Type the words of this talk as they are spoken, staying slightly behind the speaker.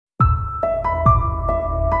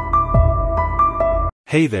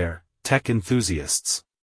Hey there, tech enthusiasts.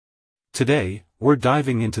 Today, we're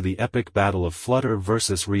diving into the epic battle of Flutter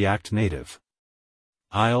versus React Native.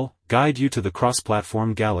 I'll guide you to the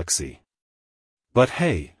cross-platform galaxy. But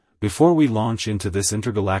hey, before we launch into this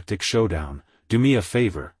intergalactic showdown, do me a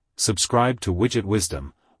favor, subscribe to Widget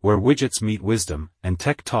Wisdom, where widgets meet wisdom and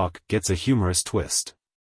tech talk gets a humorous twist.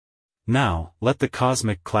 Now, let the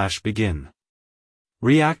cosmic clash begin.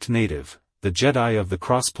 React Native, the Jedi of the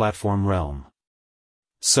cross-platform realm.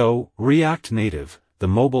 So, React Native, the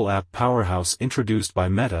mobile app powerhouse introduced by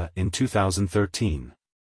Meta in 2013.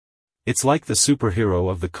 It's like the superhero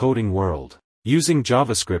of the coding world, using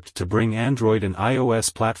JavaScript to bring Android and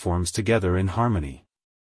iOS platforms together in harmony.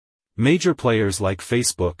 Major players like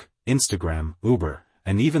Facebook, Instagram, Uber,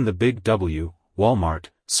 and even the big W,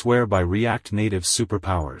 Walmart, swear by React Native's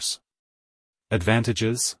superpowers.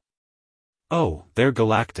 Advantages? Oh, they're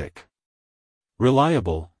galactic.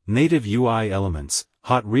 Reliable, native UI elements,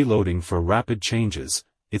 hot reloading for rapid changes,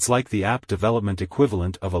 it's like the app development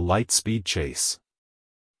equivalent of a light-speed chase.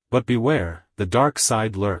 But beware, the dark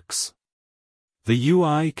side lurks. The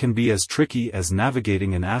UI can be as tricky as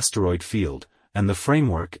navigating an asteroid field, and the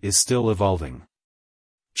framework is still evolving.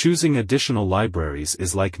 Choosing additional libraries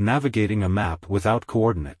is like navigating a map without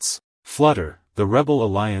coordinates. Flutter, the rebel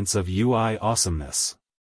alliance of UI awesomeness.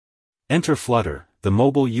 Enter Flutter, the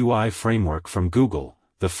mobile UI framework from Google,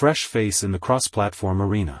 the fresh face in the cross-platform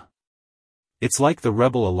arena. It's like the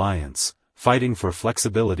Rebel Alliance, fighting for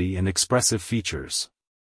flexibility and expressive features.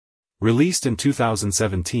 Released in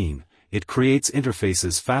 2017, it creates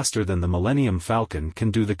interfaces faster than the Millennium Falcon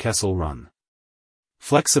can do the Kessel Run.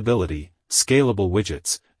 Flexibility, scalable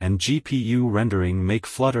widgets, and GPU rendering make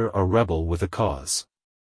Flutter a rebel with a cause.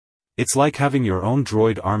 It's like having your own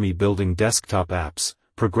Droid army building desktop apps,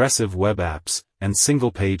 progressive web apps, and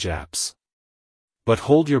single-page apps. But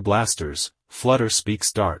hold your blasters, Flutter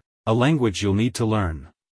speaks Dart, a language you'll need to learn.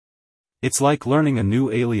 It's like learning a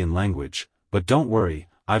new alien language, but don't worry,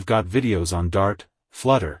 I've got videos on Dart,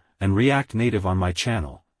 Flutter, and React Native on my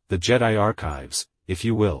channel, the Jedi Archives, if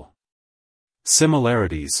you will.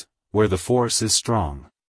 Similarities, where the force is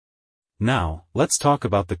strong. Now, let's talk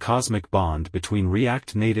about the cosmic bond between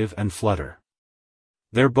React Native and Flutter.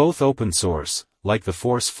 They're both open source, like the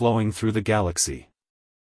force flowing through the galaxy.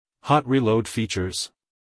 Hot reload features.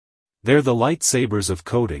 They're the lightsabers of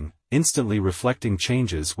coding, instantly reflecting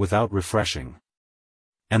changes without refreshing.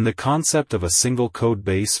 And the concept of a single code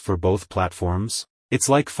base for both platforms? It's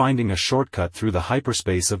like finding a shortcut through the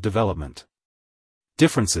hyperspace of development.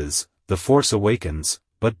 Differences, the force awakens,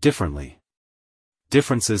 but differently.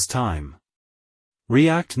 Differences time.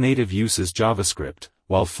 React Native uses JavaScript,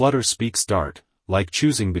 while Flutter speaks Dart, like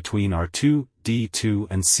choosing between R2, D2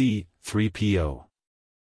 and C3PO.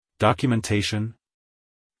 Documentation.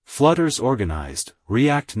 Flutter's organized,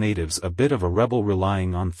 React Native's a bit of a rebel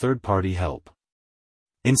relying on third-party help.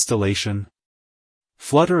 Installation.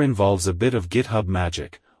 Flutter involves a bit of GitHub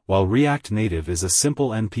magic, while React Native is a simple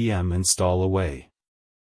npm install away.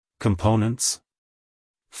 Components.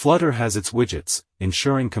 Flutter has its widgets,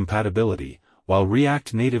 ensuring compatibility, while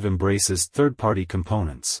React Native embraces third-party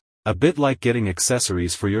components, a bit like getting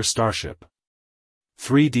accessories for your Starship.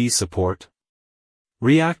 3D support.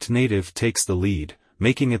 React Native takes the lead,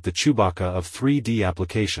 making it the Chewbacca of 3D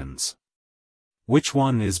applications. Which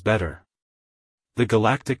one is better? The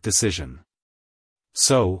galactic decision.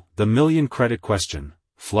 So, the million-credit question,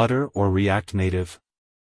 Flutter or React Native?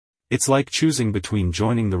 It's like choosing between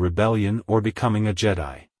joining the rebellion or becoming a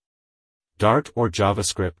Jedi. Dart or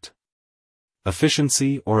JavaScript?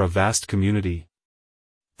 Efficiency or a vast community?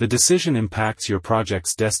 The decision impacts your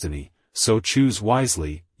project's destiny, so choose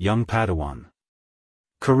wisely, young Padawan.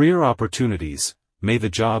 Career opportunities, may the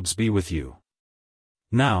jobs be with you.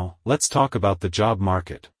 Now, let's talk about the job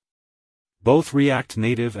market. Both React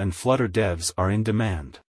Native and Flutter devs are in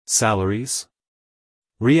demand. Salaries?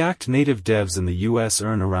 React Native devs in the US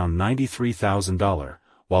earn around $93,000,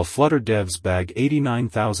 while Flutter devs bag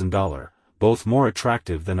 $89,000, both more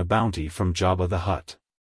attractive than a bounty from Jabba the Hutt.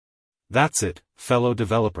 That's it, fellow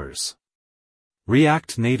developers.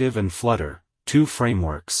 React Native and Flutter, two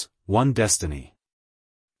frameworks, one destiny.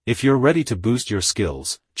 If you're ready to boost your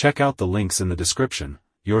skills, check out the links in the description,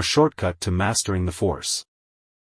 your shortcut to mastering the force.